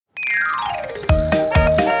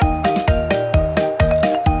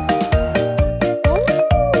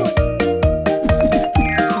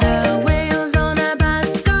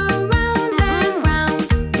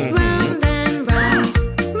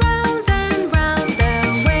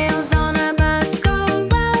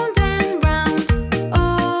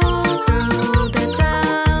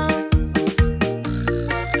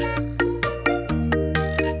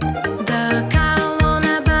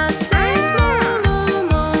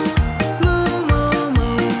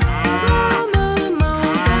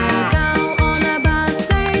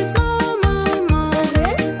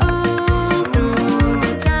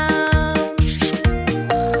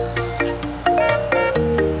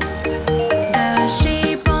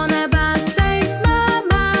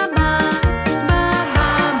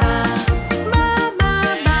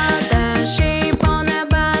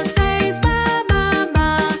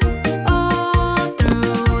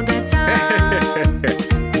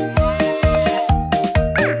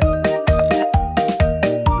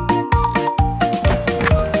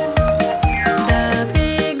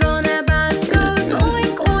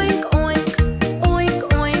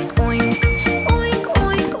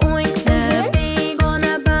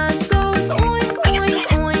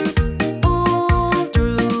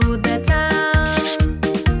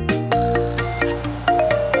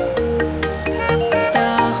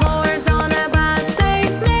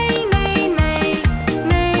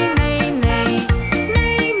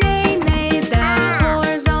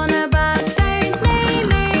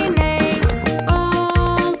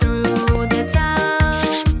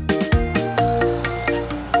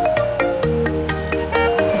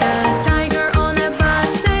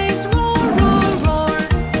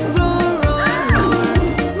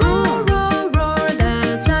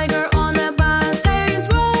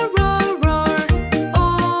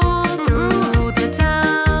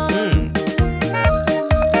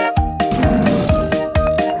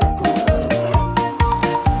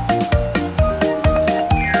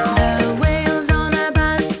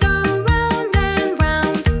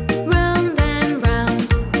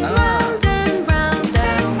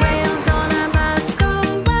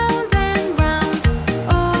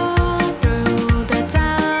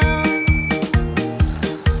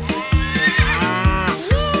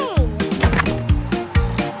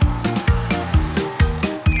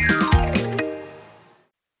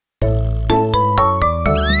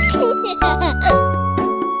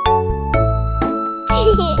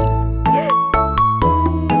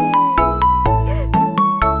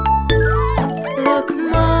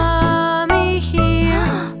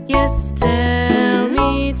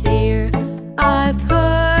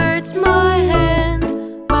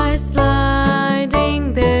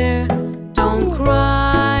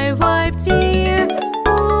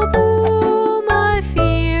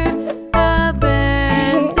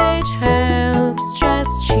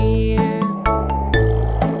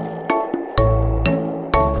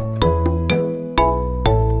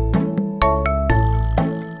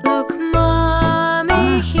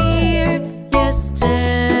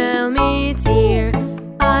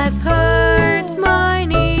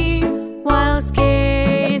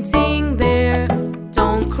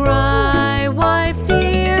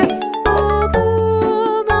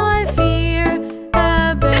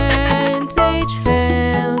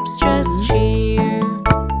helps just cheer.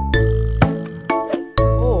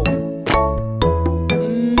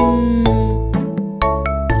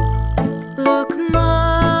 Look,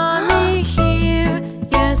 mommy here.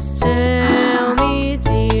 Yes, tell me,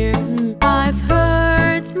 dear. I've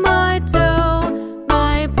hurt my toe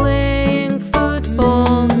by playing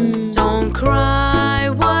football. Don't cry,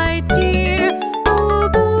 white dear. Boo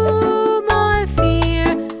boo, my fear.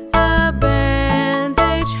 A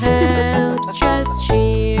bandage helps just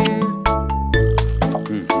cheer.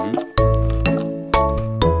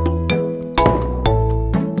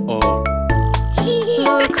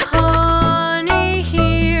 Look, honey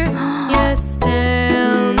here. Yes,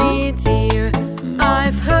 tell me, dear.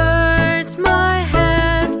 I've hurt my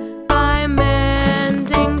head by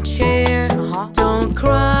mending chair. Don't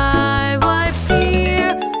cry, wipe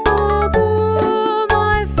tear. Boo boo,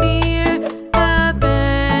 my fear. A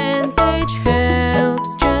bandage helps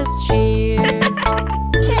just cheer.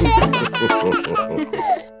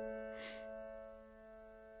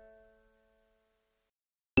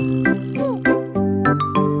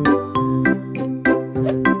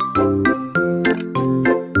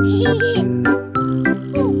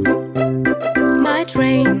 My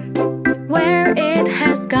train, where it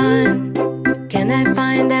has gone? Can I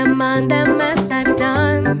find among the mess I've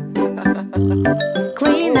done?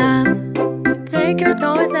 Clean up, take your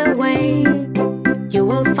toys away. You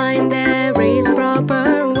will find there is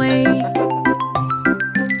proper way.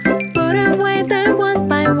 Put away them one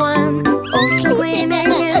by one. Also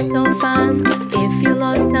cleaning is so fun. If you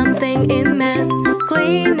lost something in mess,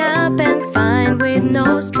 clean up and find with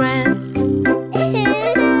no stress.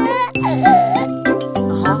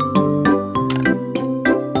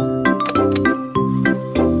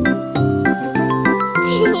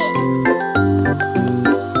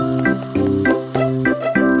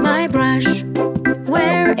 My brush,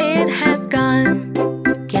 where it has gone?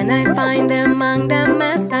 Can I find among the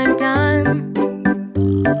mess I've done?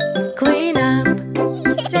 Clean up,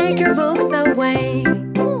 take your books away.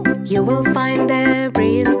 You will find there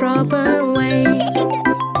is proper way.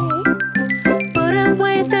 Put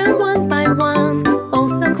away them one by one.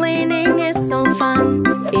 Also cleaning is so fun.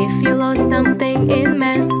 If you lost something in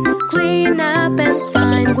mess, clean up and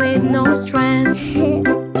find with no stress.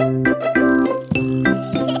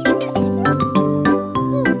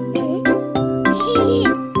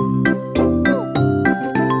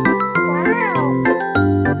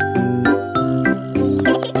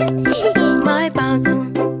 My puzzle,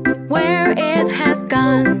 where it has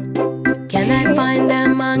gone? Can I find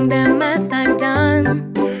among the mess I've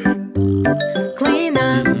done? Clean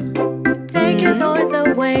up, take your toys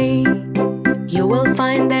away. You will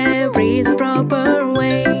find there is proper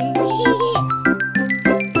way.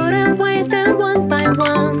 Put away them one by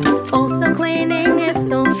one. Also cleaning is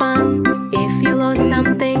so fun. If you lost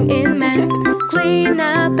something in mess, clean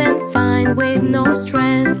up and find with no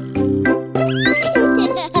stress.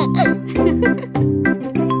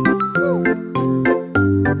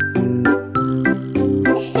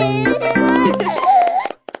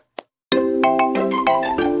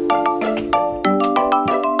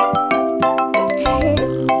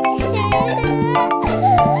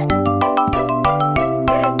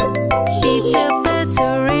 It's a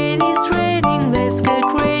better rain, it's raining. Let's get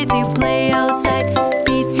ready, play outside.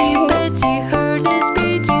 Bitty Betty, heard is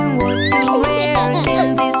beating. What to wear,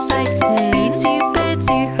 can decide. Bitty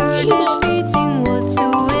Betty, heard is beating. What to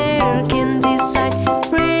wear, can decide.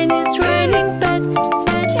 Rain is raining, bet,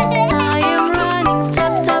 bet. I am running,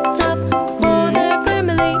 tap, tap, tap. All the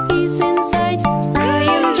family is inside. I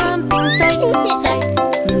am jumping side to side.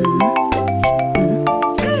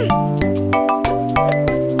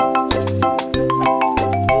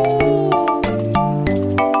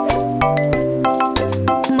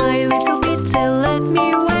 My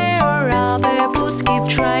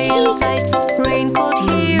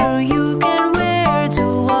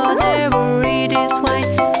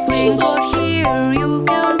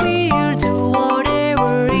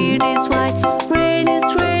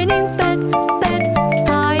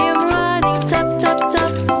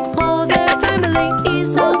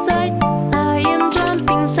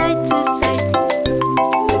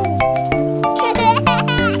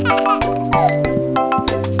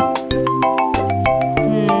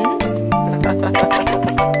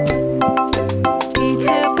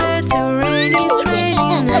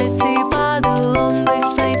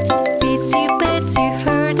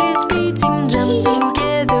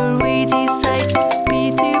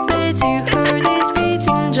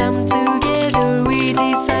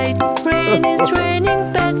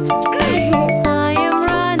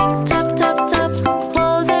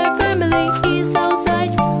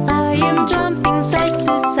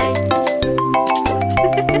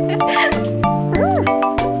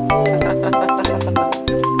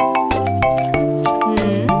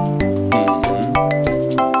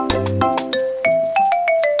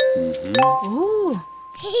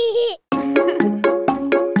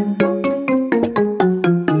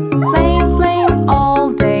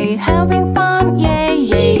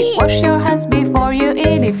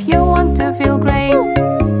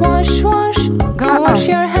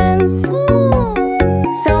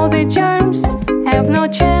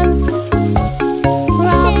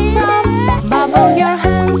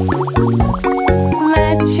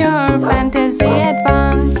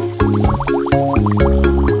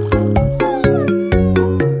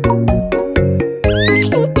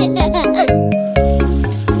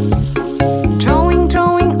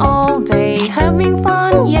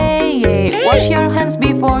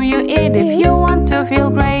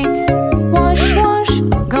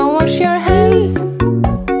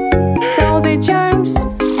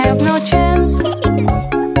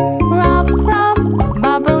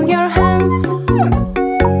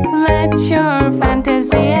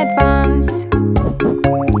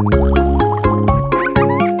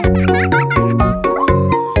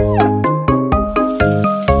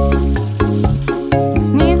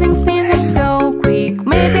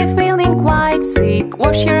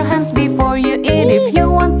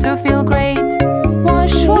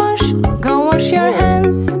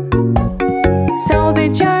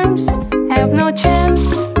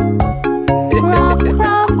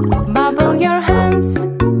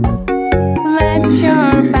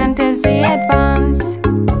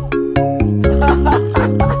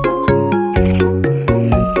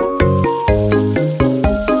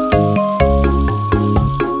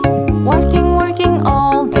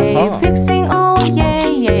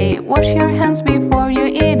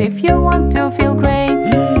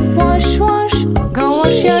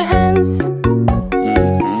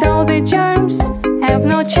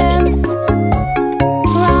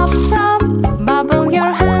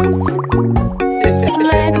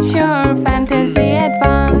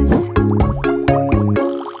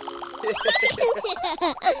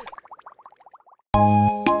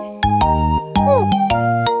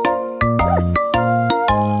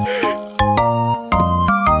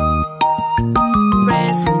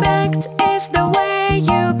Respect is the way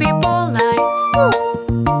you be polite.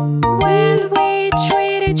 When we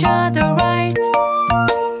treat each other right.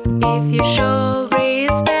 If you show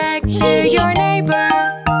respect to your neighbor,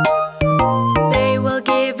 they will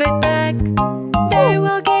give it back. They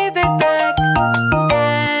will give it back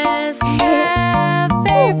as a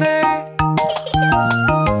favor.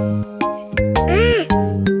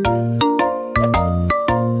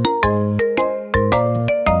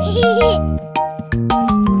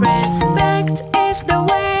 Respect is the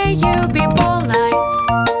way you be polite.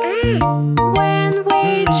 When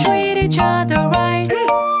we treat each other right.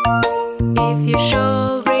 If you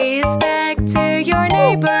show respect to your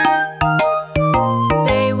neighbor,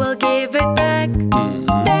 they will give it back.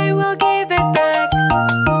 They will give it back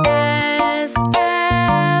as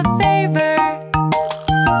a favor.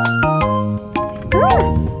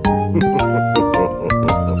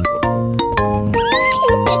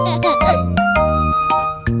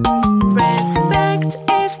 Respect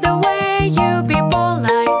is the way you be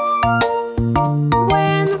polite.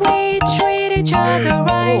 When we treat each other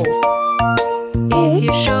right. If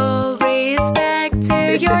you show respect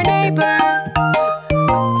to your